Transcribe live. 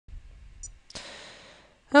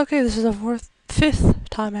Okay, this is the fifth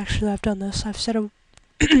time actually I've done this. I've set a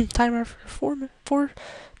timer for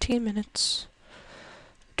 14 minutes.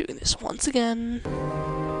 Doing this once again.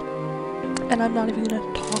 And I'm not even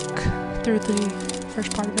gonna talk through the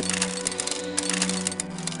first part of it.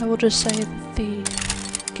 I will just say that the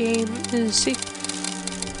game is... See?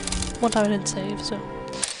 One time I didn't save, so...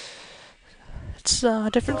 It's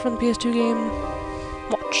different from the PS2 game.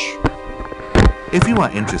 Watch. If you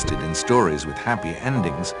are interested in stories with happy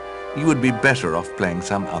endings, you would be better off playing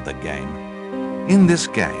some other game. In this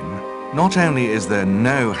game, not only is there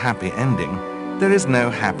no happy ending, there is no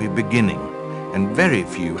happy beginning, and very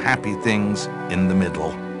few happy things in the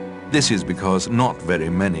middle. This is because not very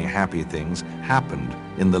many happy things happened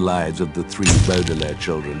in the lives of the three Baudelaire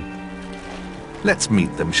children. Let's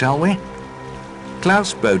meet them, shall we?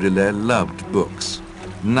 Klaus Baudelaire loved books.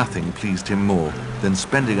 Nothing pleased him more than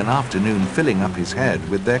spending an afternoon filling up his head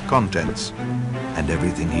with their contents. And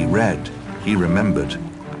everything he read, he remembered.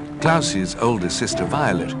 Klaus's older sister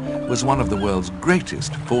Violet was one of the world's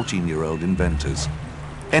greatest 14-year-old inventors.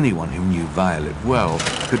 Anyone who knew Violet well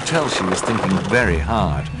could tell she was thinking very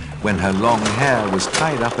hard when her long hair was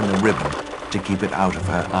tied up in a ribbon to keep it out of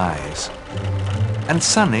her eyes. And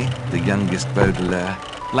Sunny, the youngest Baudelaire,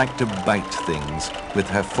 liked to bite things with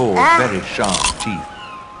her four very sharp teeth.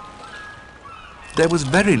 There was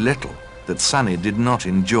very little that Sunny did not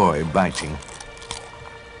enjoy biting.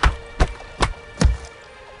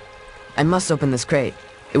 I must open this crate.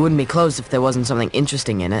 It wouldn't be closed if there wasn't something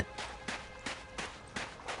interesting in it.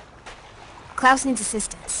 Klaus needs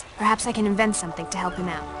assistance. Perhaps I can invent something to help him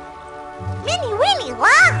out. Winnie, Winnie,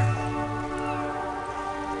 wow!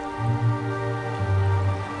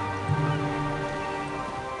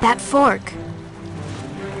 That fork.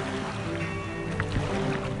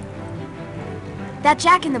 That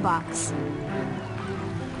jack-in-the-box.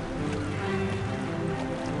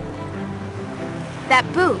 That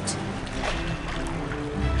boot.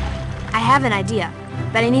 I have an idea,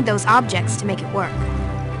 but I need those objects to make it work.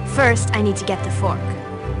 First, I need to get the fork.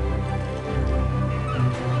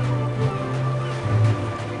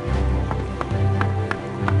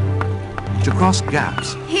 To cross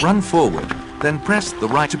gaps, run forward, then press the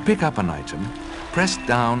right to pick up an item, press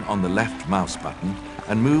down on the left mouse button,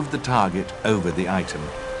 and move the target over the item.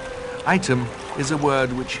 Item is a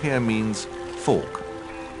word which here means fork.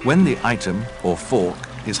 When the item, or fork,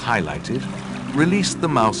 is highlighted, release the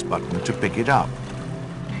mouse button to pick it up.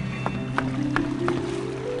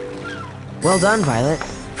 Well done, Violet.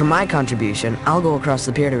 For my contribution, I'll go across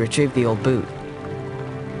the pier to retrieve the old boot.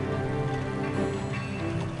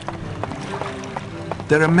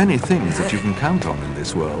 There are many things that you can count on in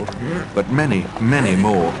this world, but many, many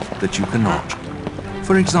more that you cannot.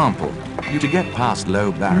 For example, to get past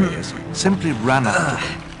low barriers, simply run up.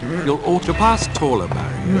 You'll auto pass taller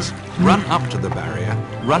barriers, run up to the barrier,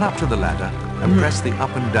 run up to the ladder, and press the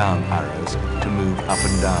up and down arrows to move up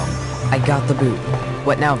and down. I got the boot.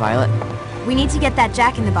 What now, Violet? We need to get that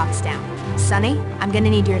jack-in-the-box down. Sunny, I'm gonna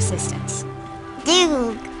need your assistance.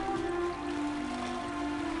 Dude!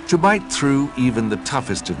 To bite through even the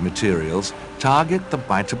toughest of materials, target the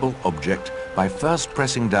biteable object by first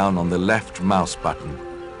pressing down on the left mouse button,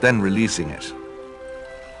 then releasing it.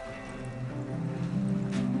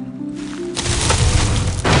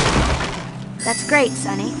 That's great,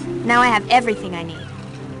 Sunny. Now I have everything I need.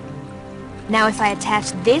 Now if I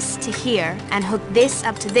attach this to here and hook this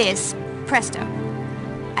up to this, presto.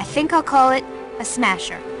 I think I'll call it a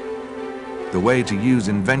smasher. The way to use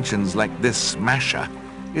inventions like this smasher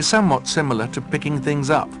is somewhat similar to picking things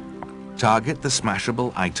up. Target the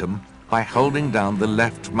smashable item by holding down the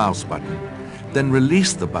left mouse button, then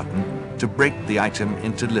release the button to break the item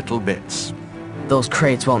into little bits. Those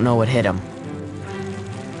crates won't know what hit them.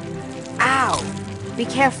 Ow! Be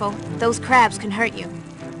careful, those crabs can hurt you.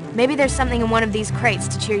 Maybe there's something in one of these crates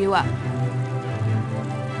to cheer you up.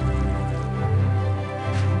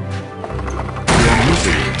 Your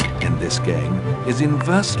misery in this game is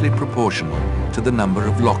inversely proportional to the number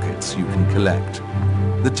of lockets you can collect.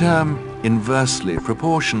 The term inversely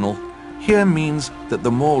proportional here means that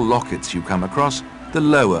the more lockets you come across, the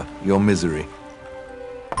lower your misery.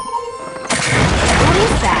 What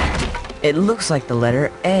is that? It looks like the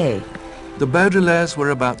letter A. The Baudelaires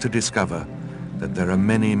were about to discover that there are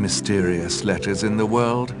many mysterious letters in the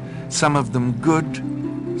world, some of them good,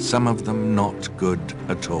 some of them not good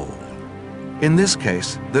at all. In this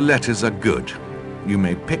case, the letters are good. You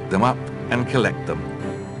may pick them up and collect them.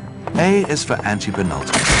 A is for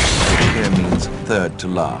antepenultimate, which here means third to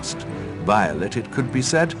last. Violet, it could be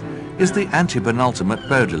said, is the antepenultimate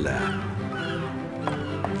Baudelaire.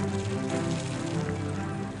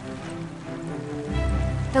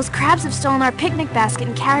 Those crabs have stolen our picnic basket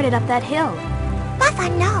and carried it up that hill. Papa,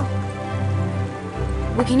 no.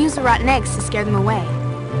 We can use the rotten eggs to scare them away.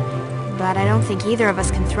 But I don't think either of us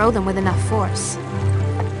can throw them with enough force.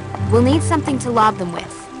 We'll need something to lob them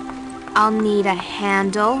with. I'll need a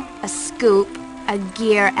handle, a scoop, a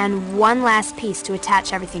gear, and one last piece to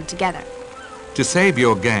attach everything together. To save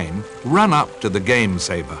your game, run up to the game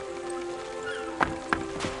saver.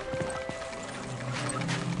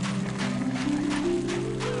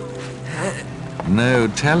 No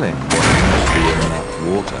telling what might be in that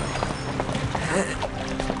water.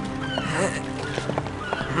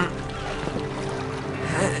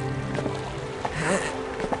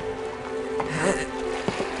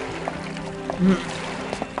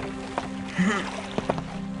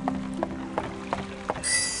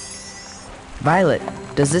 Violet,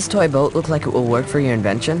 does this toy boat look like it will work for your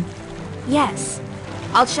invention? Yes.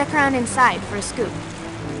 I'll check around inside for a scoop.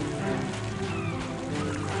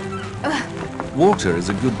 Water is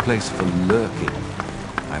a good place for lurking.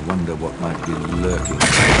 I wonder what might be lurking.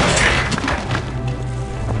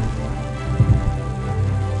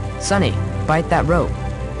 Sunny, bite that rope.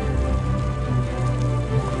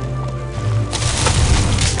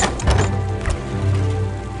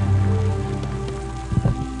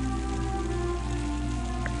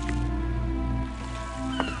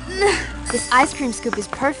 This ice cream scoop is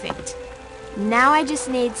perfect. Now I just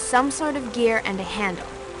need some sort of gear and a handle.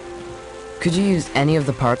 Could you use any of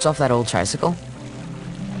the parts off that old tricycle?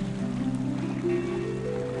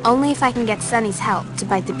 Only if I can get Sunny's help to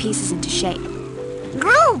bite the pieces into shape.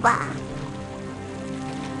 Groova.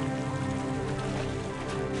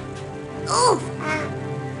 Oof.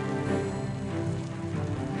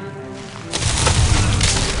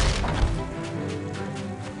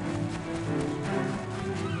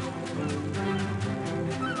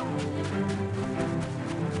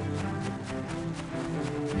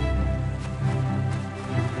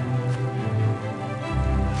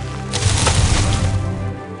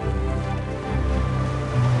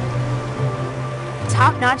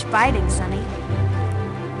 Top-notch biting, Sunny.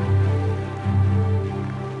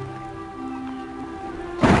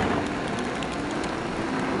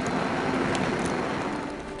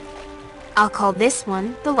 I'll call this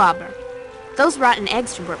one the lobber. Those rotten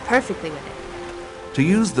eggs should work perfectly with it. To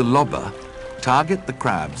use the lobber, target the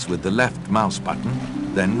crabs with the left mouse button,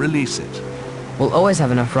 then release it. We'll always have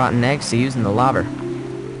enough rotten eggs to use in the lobber.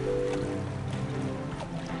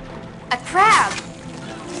 A crab!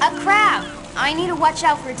 A crab! I need to watch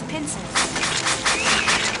out for its pincers.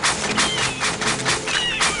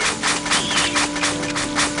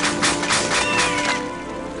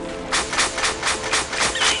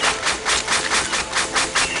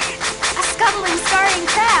 A scuttling, starting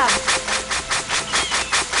crab!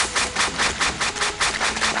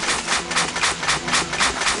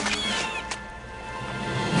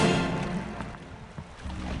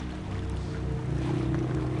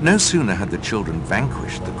 No sooner had the children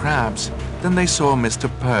vanquished the crabs than they saw Mr.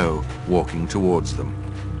 Poe walking towards them.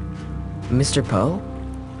 Mr. Poe?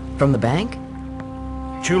 From the bank?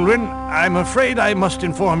 Children, I'm afraid I must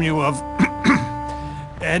inform you of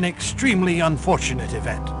an extremely unfortunate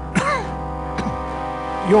event.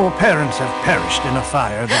 Your parents have perished in a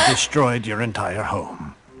fire that destroyed your entire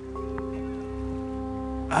home.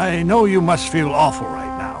 I know you must feel awful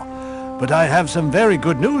right now, but I have some very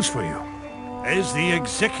good news for you. As the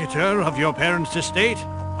executor of your parents' estate,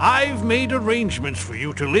 I've made arrangements for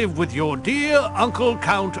you to live with your dear Uncle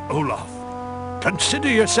Count Olaf. Consider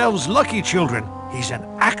yourselves lucky, children. He's an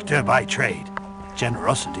actor by trade.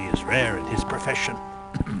 Generosity is rare in his profession.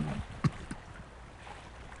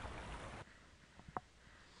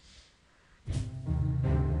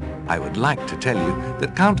 I would like to tell you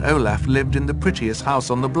that Count Olaf lived in the prettiest house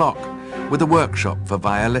on the block, with a workshop for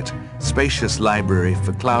Violet, spacious library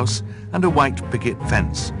for Klaus, and a white picket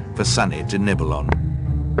fence for Sunny to nibble on.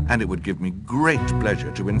 And it would give me great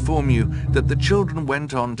pleasure to inform you that the children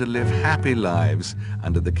went on to live happy lives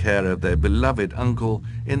under the care of their beloved uncle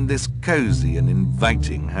in this cozy and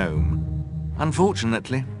inviting home.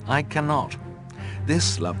 Unfortunately, I cannot.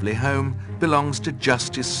 This lovely home belongs to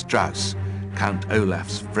Justice Strauss, Count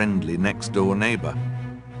Olaf's friendly next-door neighbor.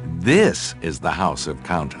 This is the house of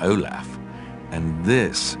Count Olaf, and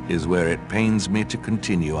this is where it pains me to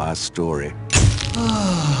continue our story.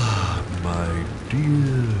 Ah, my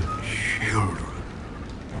dear children,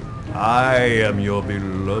 I am your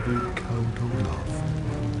beloved Count Olaf,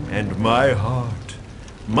 and my heart,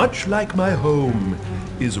 much like my home,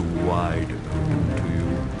 is wide open to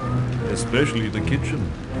you, especially the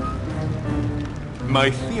kitchen. My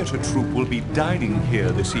theater troupe will be dining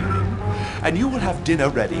here this evening, and you will have dinner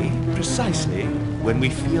ready precisely when we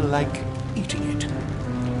feel like eating it.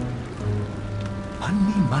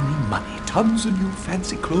 Money, money, money. Tons of new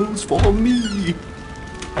fancy clothes for me.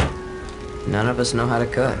 None of us know how to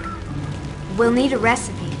cook. We'll need a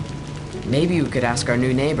recipe. Maybe we could ask our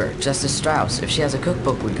new neighbor, Justice Strauss, if she has a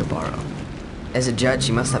cookbook we could borrow. As a judge,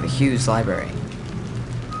 she must have a huge library.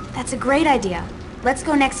 That's a great idea. Let's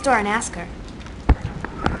go next door and ask her.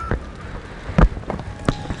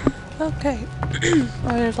 Okay.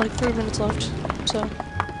 I have like 3 minutes left, so...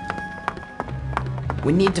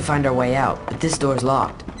 We need to find our way out, but this door's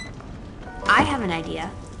locked. I have an idea.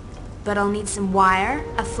 But I'll need some wire,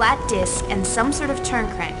 a flat disc, and some sort of turn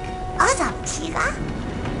crank. 어섭지가?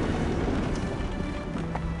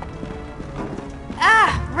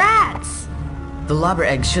 Ah! Rats! The lobber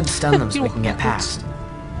eggs should stun them so we can get past.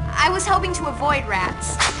 I was hoping to avoid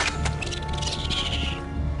rats.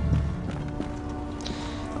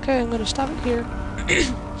 Okay, I'm gonna stop it here.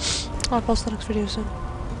 I'll post the next video soon.